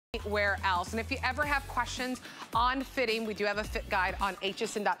anywhere else. And if you ever have questions on fitting, we do have a fit guide on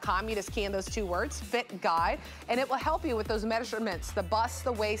hsn.com. You just key in those 2 words, fit guide, and it will help you with those measurements, the bust,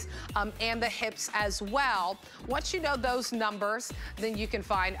 the waist, and the hips as well. Once you know those numbers, then you can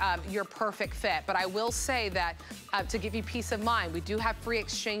find your perfect fit. But I will say that to give you peace of mind, we do have free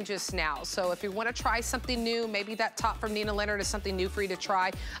exchanges now. So if you want to try something new, maybe that top from Nina Leonard is something new for you to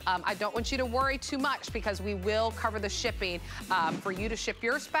try. I don't want you to worry too much because we will cover the shipping for you to ship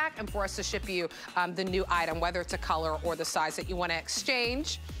yours back and for us to ship you the new item, whether it's a color or the size that you want to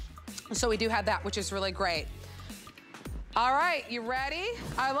exchange. So we do have that, which is really great. All right, you ready?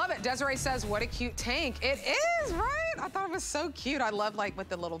 I love it. Desiree says, what a cute tank. It is, right? I thought it was so cute. I love like with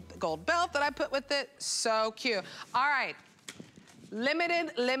the little gold belt that I put with it. So cute. All right,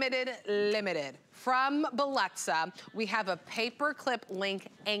 limited, limited, limited. From Bellezza, we have a PaperclipLink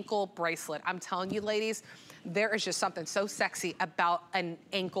ankle bracelet. I'm telling you, ladies, there is just something so sexy about an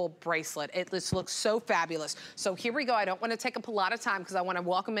ankle bracelet. It just looks so fabulous. So here we go. I don't want to take up a lot of time because I want to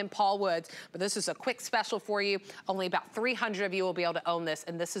welcome in Paul Woods, but this is a quick special for you. Only about 300 of you will be able to own this,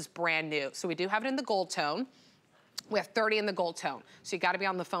 and this is brand new. So we do have it in the gold tone. We have 30 in the gold tone. So you gotta be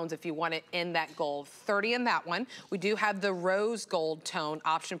on the phones if you want it in that gold. 30 in that one. We do have the rose gold tone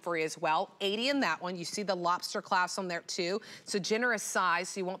option for you as well. 80 in that one. You see the lobster clasp on there too. It's a generous size,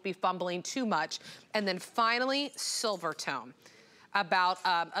 so you won't be fumbling too much. And then finally, silver tone. About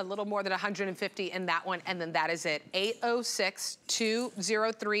a little more than 150 in that one, and then that is it.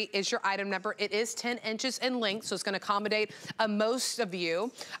 806203 is your item number. It is 10 inches in length, so it's gonna accommodate most of you.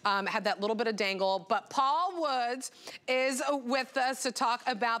 Have that little bit of dangle, but Paul Woods is with us to talk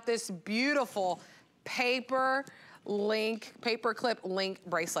about this beautiful PaperclipLink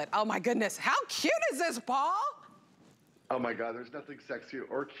bracelet. Oh my goodness, how cute is this, Paul? Oh my God, there's nothing sexier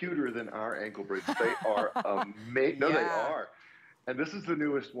or cuter than our ankle bracelets. They are amazing. No, they are. And this is the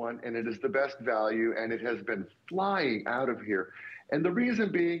newest one, and it is the best value, and it has been flying out of here. And the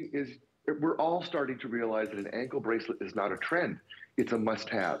reason being is we're all starting to realize that an ankle bracelet is not a trend. It's a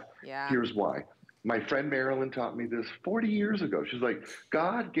must-have. Yeah. Here's why. My friend Marilyn taught me this 40 years ago. She's like,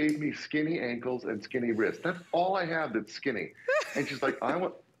 God gave me skinny ankles and skinny wrists. That's all I have that's skinny. And she's like,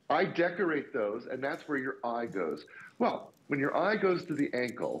 I decorate those, and that's where your eye goes. Well, when your eye goes to the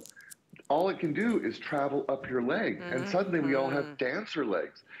ankle, all it can do is travel up your leg, and suddenly we all have dancer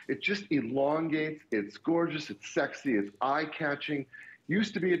legs. It just elongates, it's gorgeous, it's sexy, it's eye-catching.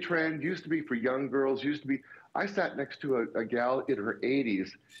 Used to be a trend, used to be for young girls, used to be. I sat next to a gal in her 80s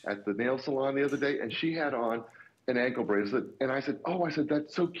at the nail salon the other day, and she had on an ankle bracelet, and I said,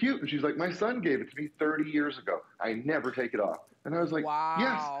 that's so cute. And she's like, my son gave it to me 30 years ago. I never take it off. And I was like, wow.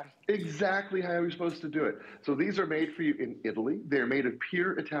 Yes, exactly how you're supposed to do it. So these are made for you in Italy. They're made of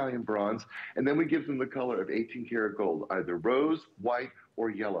pure Italian bronze, and then we give them the color of 18 karat gold, either rose, white, or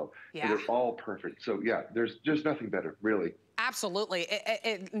yellow. Yeah. So they're all perfect. So yeah, there's just nothing better, really. Absolutely,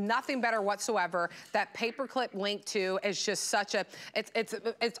 nothing better whatsoever. That PaperclipLink too is just such a,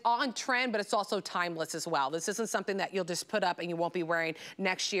 it's on trend, but it's also timeless as well. This isn't something that you'll just put up and you won't be wearing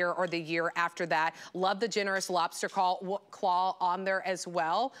next year or the year after that. Love the generous lobster claw on there as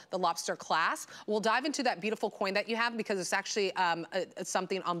well, the lobster clasp. We'll dive into that beautiful coin that you have because it's actually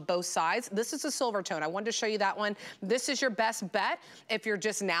something on both sides. This is a silver tone. I wanted to show you that one. This is your best bet if you're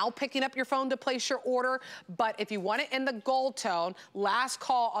just now picking up your phone to place your order, but if you want it in the gold tone, last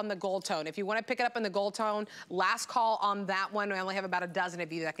call on the gold tone. If you want to pick it up in the gold tone, last call on that one. We only have about a dozen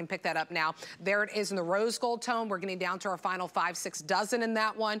of you that can pick that up now. There it is in the rose gold tone. We're getting down to our final 5-6 dozen in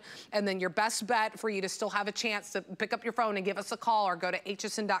that one. And then your best bet for you to still have a chance to pick up your phone and give us a call or go to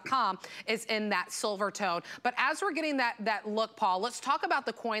hsn.com is in that silver tone. But as we're getting that look, Paul, let's talk about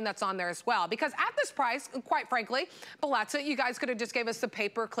the coin that's on there as well. Because at this price, quite frankly, Bellezza, you guys could have just gave us the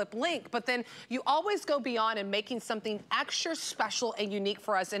PaperclipLink, but then you always go beyond and making something extra special and unique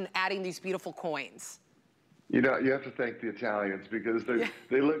for us in adding these beautiful coins. You know, you have to thank the Italians because the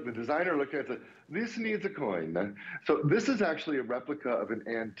designer looked at it and said, this needs a coin. So this is actually a replica of an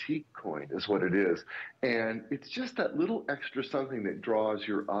antique coin is what it is. And it's just that little extra something that draws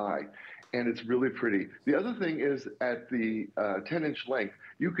your eye. And it's really pretty. The other thing is at the 10-inch length,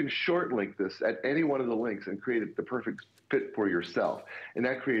 you can short link this at any one of the links and create the perfect fit for yourself. And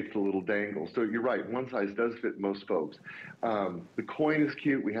that creates a little dangle. So you're right, one size does fit most folks. The coin is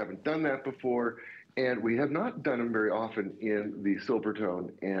cute. We haven't done that before. And we have not done them very often in the silver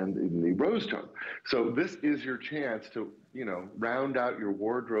tone and in the rose tone. So this is your chance to, you know, round out your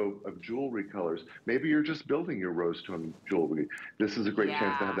wardrobe of jewelry colors. Maybe you're just building your rose tone jewelry. This is a great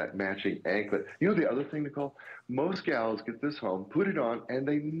chance to have that matching anklet. You know the other thing, Nicole? Most gals get this home, put it on, and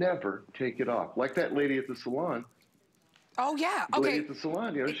they never take it off. Like that lady at the salon. Oh, yeah. The Okay. lady at the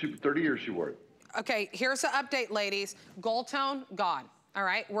salon, you know, 30 years she wore it. Okay, here's the update, ladies. Gold tone, gone. All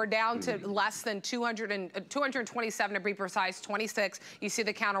right, we're down to less than 227 to be precise, 26. You see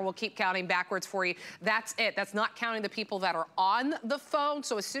the counter, we'll keep counting backwards for you. That's it. That's not counting the people that are on the phone.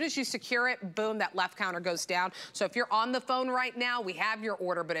 So as soon as you secure it, boom, that left counter goes down. So if you're on the phone right now, we have your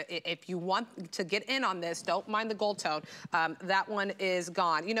order, but if you want to get in on this, don't mind the gold tone. That one is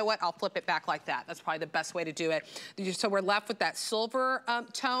gone. You know what? I'll flip it back like that. That's probably the best way to do it. So we're left with that silver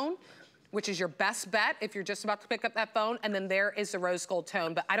tone, which is your best bet if you're just about to pick up that phone, and then there is the rose gold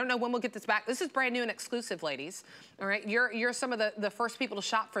tone. But I don't know when we'll get this back. This is brand new and exclusive, ladies. All right, you're some of the first people to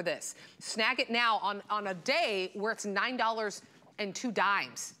shop for this. Snag it now on a day where it's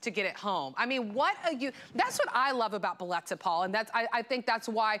 $9.02 to get it home. I mean, that's what I love about Bellezza, Paul, and I think that's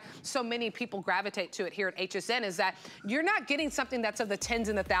why so many people gravitate to it here at HSN, is that you're not getting something that's of the tens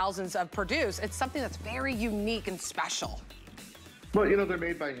and the thousands of produce. It's something that's very unique and special. Well, you know, they're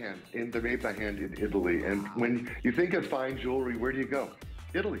made by hand, and they're made by hand in Italy. And when you think of fine jewelry, where do you go?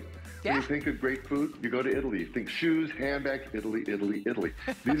 Italy. Yeah. When you think of great food, you go to Italy. You think shoes, handbags, Italy, Italy, Italy.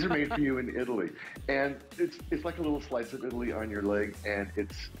 These are made for you in Italy. And it's like a little slice of Italy on your leg, and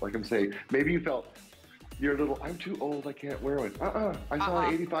it's, like I'm saying, maybe you felt, you're a little, I'm too old, I can't wear one. I saw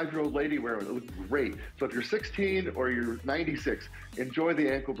an 85-year-old lady wear one. It looked great. So if you're 16 or you're 96, enjoy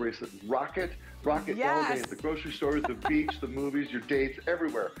the ankle bracelet. Rock it all day at the grocery stores, the beach, the movies, your dates,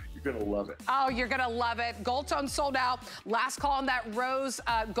 everywhere. You're gonna love it. Oh, you're gonna love it. Gold tone sold out. Last call on that rose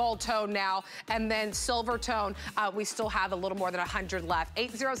gold tone now. And then silver tone, we still have a little more than 100 left.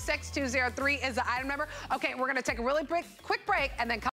 806-203 is the item number. Okay, we're gonna take a really quick break and then come